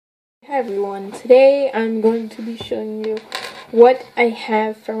Hi everyone, today I'm going to be showing you what I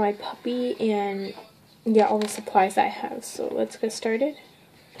have for my puppy and all the supplies I have. So let's get started.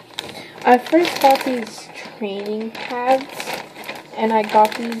 I first got these training pads and I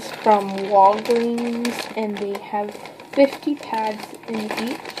got these from Walgreens and they have 50 pads in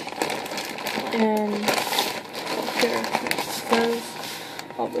each. And here it says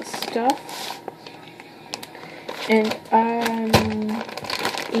all the stuff. And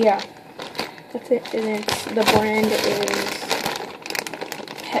yeah, that's it. And the brand is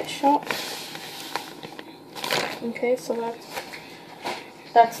Pet Shop. Okay, so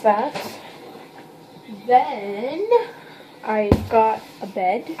that's that. Then I got a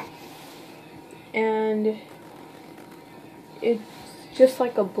bed, and it's just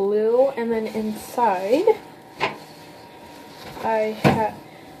like a blue, and then inside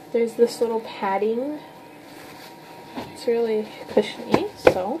there's this little padding. It's really cushiony,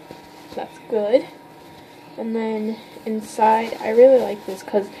 so that's good. And then inside, I really like this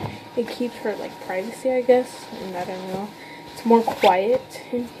because it keeps her like privacy, I guess, and I don't know. It's more quiet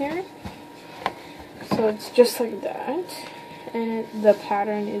in here. So it's just like that, and the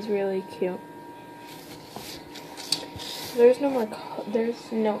pattern is really cute. There's no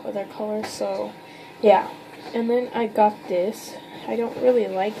other color, so yeah. And then I got this. I don't really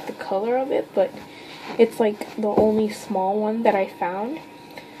like the color of it, but it's like the only small one that I found,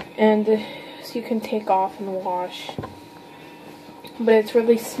 and so you can take off and wash. But it's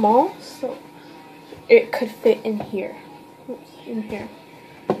really small, so it could fit in here. Oops, in here.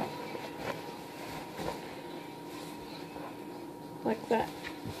 Like that.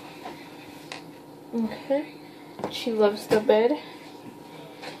 Okay. She loves the bed.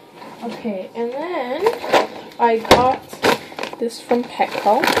 Okay, and then I got this from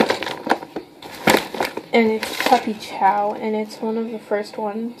Petco. And it's Puppy Chow, and it's one of the first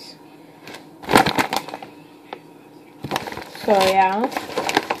ones. So yeah.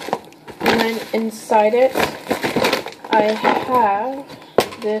 And then inside it, I have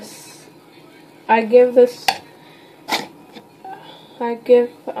this. I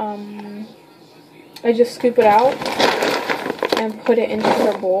just scoop it out and put it into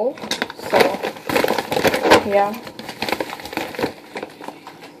her bowl. So yeah.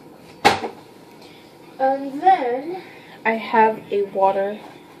 And then I have a water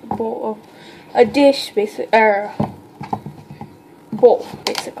bowl, a dish, bowl,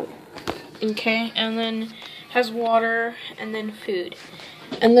 basically. Okay, and then has water and then food.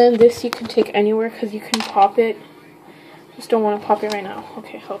 And then this you can take anywhere because you can pop it. Just don't want to pop it right now.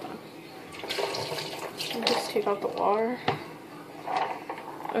 Okay, hold on. I'll just take out the water.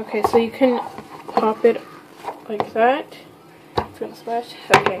 Okay, so you can pop it like that. Splash.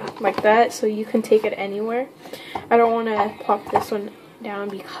 Okay, like that, so you can take it anywhere. I don't want to pop this one down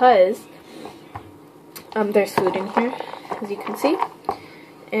because there's food in here, as you can see.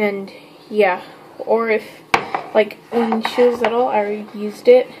 And yeah, or if like when she was little, I used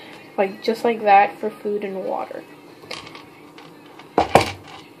it like just like that for food and water.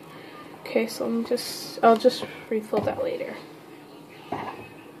 Okay, so I'll just refill that later.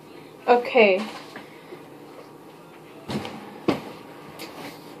 Okay.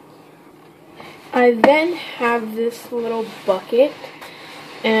 I then have this little bucket,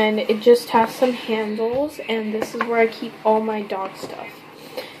 and it just has some handles, and this is where I keep all my dog stuff.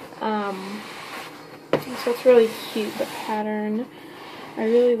 So it's really cute, the pattern. I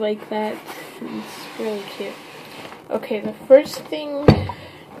really like that. It's really cute. Okay, the first thing,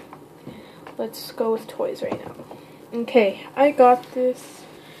 let's go with toys right now. Okay, I got this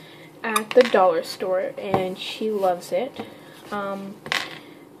at the dollar store, and she loves it.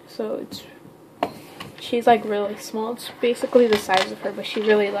 So she's like really small. It's basically the size of her, but she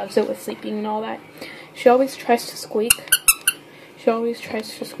really loves it with sleeping and all that. She always tries to squeak. She always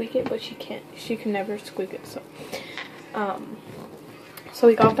tries to squeak it, but she can't. She can never squeak it. So, so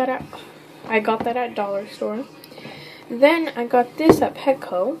I got that at dollar store. Then I got this at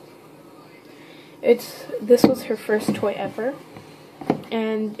Petco. This was her first toy ever,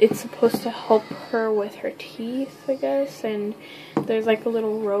 and it's supposed to help her with her teeth, I guess. And there's like a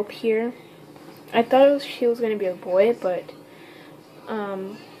little rope here. I thought she was going to be a boy, but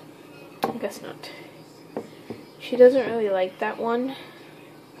I guess not. She doesn't really like that one.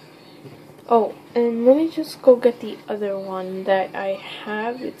 Oh, and let me just go get the other one that I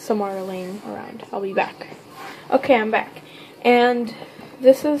have. It's somewhere laying around. I'll be back. Okay, I'm back. And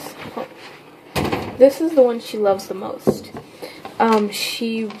this is the one she loves the most.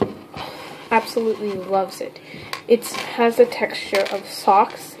 She absolutely loves it. It has a texture of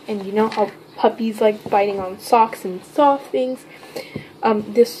socks, and you know how puppies like biting on socks and soft things.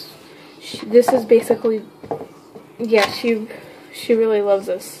 This this is basically, yeah, she really loves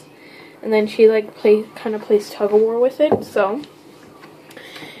this. And then she like kind of plays tug of war with it, so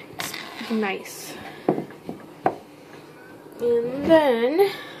it's nice. And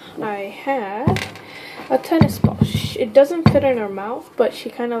then I have a tennis ball. It doesn't fit in her mouth, but she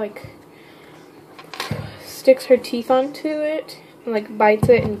kind of like sticks her teeth onto it and like bites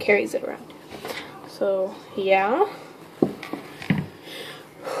it and carries it around. So yeah.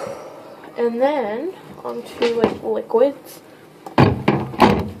 And then onto like liquids.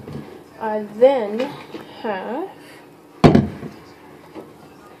 I then have,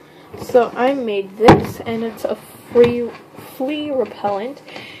 so I made this, and it's a flea repellent,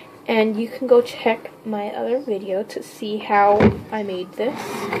 and you can go check my other video to see how I made this.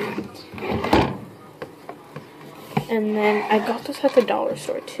 And then I got this at the dollar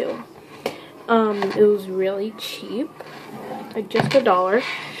store too. It was really cheap, like just $1,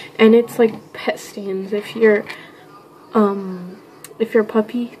 and it's like pet stains. If your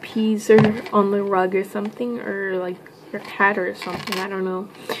puppy pees or on the rug or something, or like your cat or something, I don't know,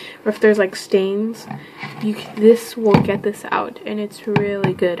 or if there's like stains, this will get this out, and it's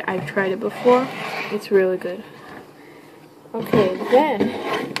really good. I've tried it before. It's really good. Okay, then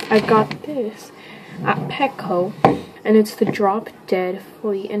I got this at Petco, and it's the Drop Dead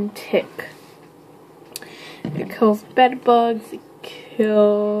Flea and Tick. It kills bed bugs, it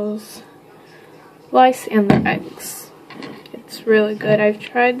kills lice and their eggs. It's really good. I've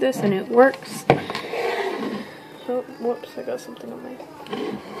tried this and it works. Oh, whoops, I got something on my...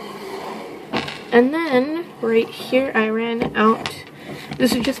 And then, right here, I ran out.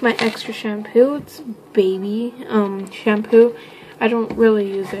 This is just my extra shampoo. It's baby shampoo. I don't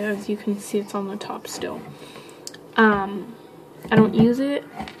really use it. As you can see, it's on the top still. I don't use it.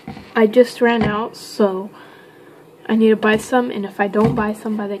 I just ran out, so I need to buy some. And if I don't buy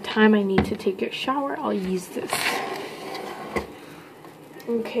some by the time I need to take a shower, I'll use this.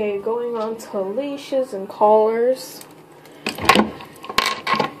 Okay, going on to leashes and collars.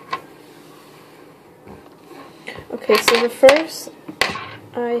 Okay, so the first,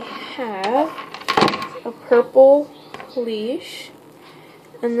 I have a purple leash,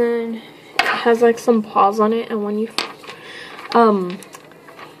 and then it has like some paws on it, and when you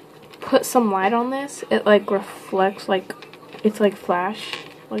put some light on this, it like reflects, like it's like flash,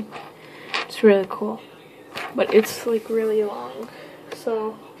 like it's really cool, but it's like really long.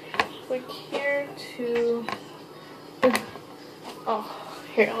 So like here to, oh,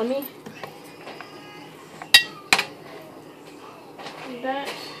 here, let me, that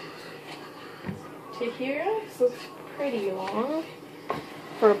to here, so it's pretty long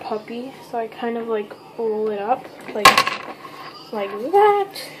for a puppy, so I kind of like roll it up like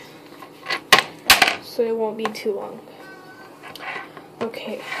that, so it won't be too long.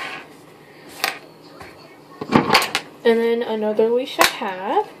 Okay. And then another leash I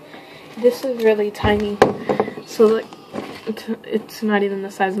have. This is really tiny, so like it's not even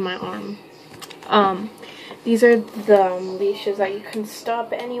the size of my arm. These are the leashes that you can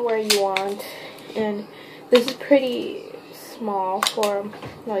stop anywhere you want, and this is pretty small for,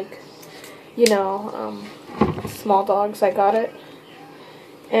 like, you know, small dogs. I got it,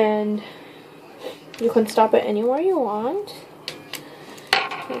 and you can stop it anywhere you want.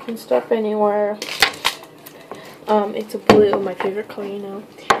 You can stop anywhere. It's a blue, my favorite color, you know.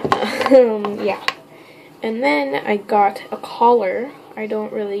 Yeah. And then I got a collar. I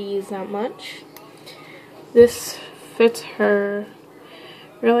don't really use that much. This fits her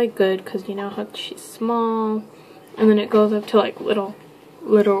really good because you know how she's small, and then it goes up to like little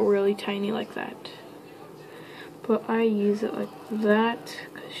really tiny like that. But I use it like that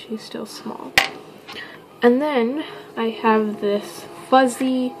because she's still small. And then I have this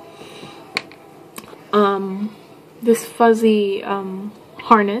fuzzy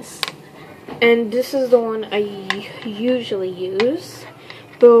harness, and this is the one I usually use.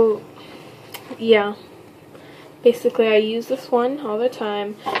 Though, yeah, basically I use this one all the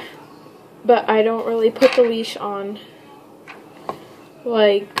time, but I don't really put the leash on.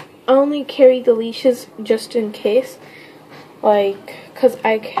 Like, I only carry the leashes just in case, like, because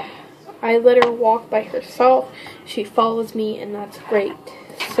I let her walk by herself, she follows me, and that's great.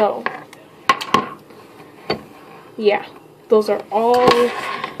 So yeah, those are all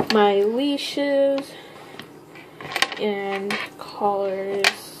my leashes and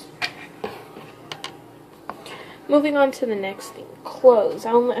collars. Moving on to the next thing, clothes.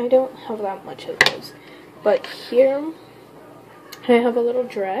 I don't have that much of those, but here I have a little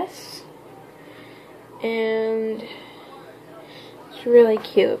dress, and it's really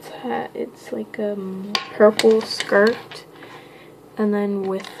cute. It's like a purple skirt, and then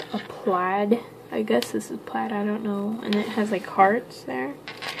with a plaid. I guess this is plaid, I don't know. And it has like hearts there.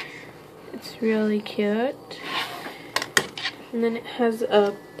 It's really cute. And then it has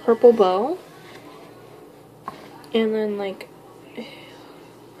a purple bow. And then like,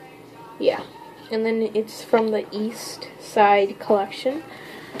 yeah. And then it's from the East Side collection,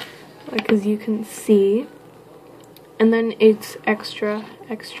 like as you can see. And then it's extra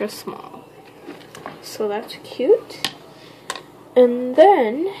small. So that's cute. And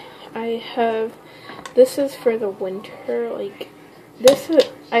then I have, this is for the winter, like, this is,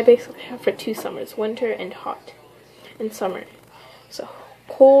 I basically have for 2 summers, winter and hot, and summer. So,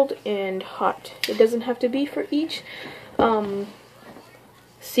 cold and hot. It doesn't have to be for each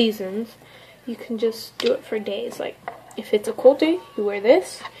seasons. You can just do it for days. Like, if it's a cold day, you wear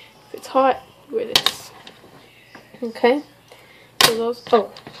this. If it's hot, you wear this. Okay? So those,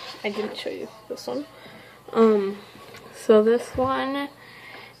 oh, I didn't show you this one. So this one,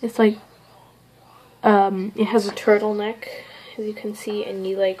 it's like, it has a turtleneck, as you can see, and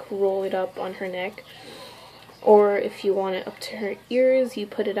you like roll it up on her neck. Or if you want it up to her ears, you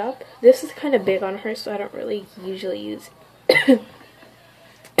put it up. This is kind of big on her, so I don't really usually use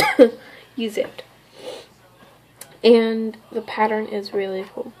it. And the pattern is really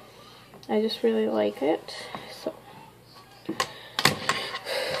cool. I just really like it. So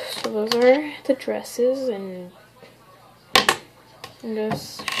those are the dresses and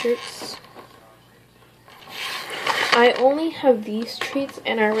those shirts. I only have these treats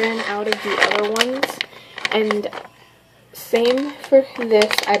and I ran out of the other ones. And same for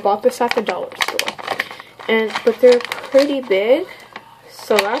this. I bought this at the dollar store. But they're pretty big,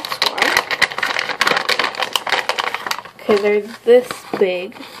 so that's why. Okay, they're this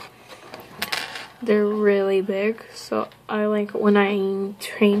big. They're really big, so I like when I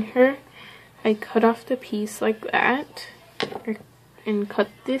train her, I cut off the piece like that, and cut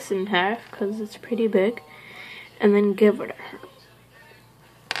this in half because it's pretty big, and then give it to her.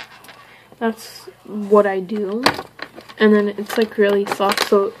 That's what I do. And then it's like really soft,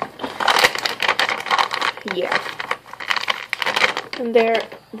 so yeah. And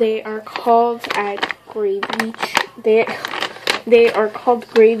they are called at Gravy. They are called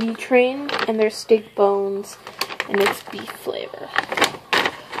Gravy Train, and they're steak bones, and it's beef flavor.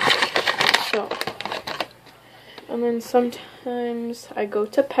 So, and then sometimes I go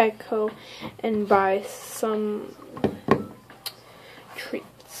to Petco and buy some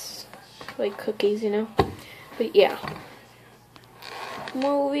treats, like cookies, you know. But yeah.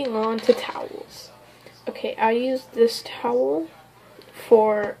 Moving on to towels. Okay, I use this towel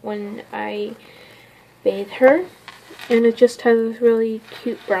for when I bathe her, and it just has this really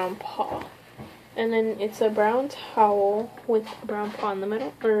cute brown paw. And then it's a brown towel with a brown paw in the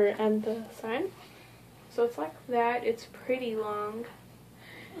middle, or at the side. So it's like that. It's pretty long,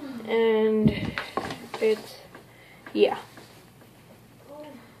 and it's, yeah.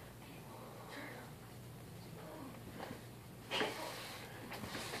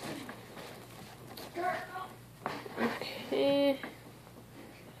 Okay,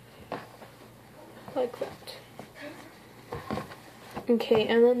 like that. Okay,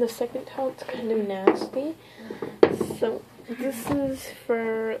 and then the second towel, it's kind of nasty. So this is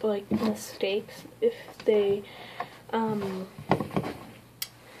for like mistakes. If they,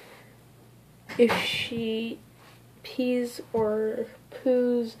 if she pees or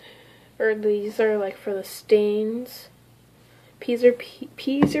poos, or these are like for the stains. Peas or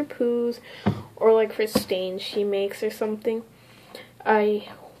poos, or like for stains she makes or something. I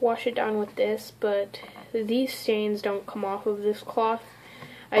wash it down with this, but these stains don't come off of this cloth.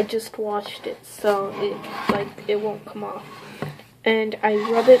 I just washed it, so it won't come off. And I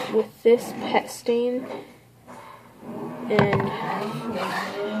rub it with this pet stain. And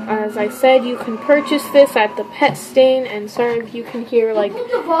as I said, you can purchase this at the pet stain. And sorry if you can hear like.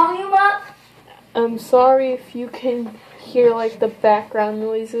 Put the volume up. I'm sorry if you can hear like the background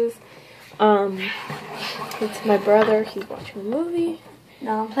noises. It's my brother. He's watching a movie.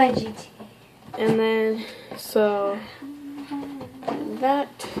 No, I'm playing GT. And then, so, that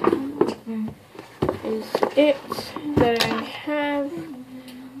is it that I have.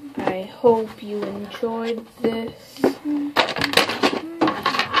 I hope you enjoyed this.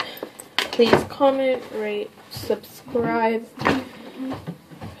 Please comment, rate, subscribe,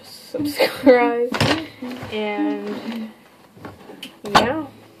 and yeah.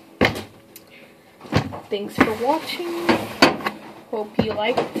 Thanks for watching. Hope you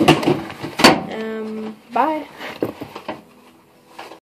liked. Bye.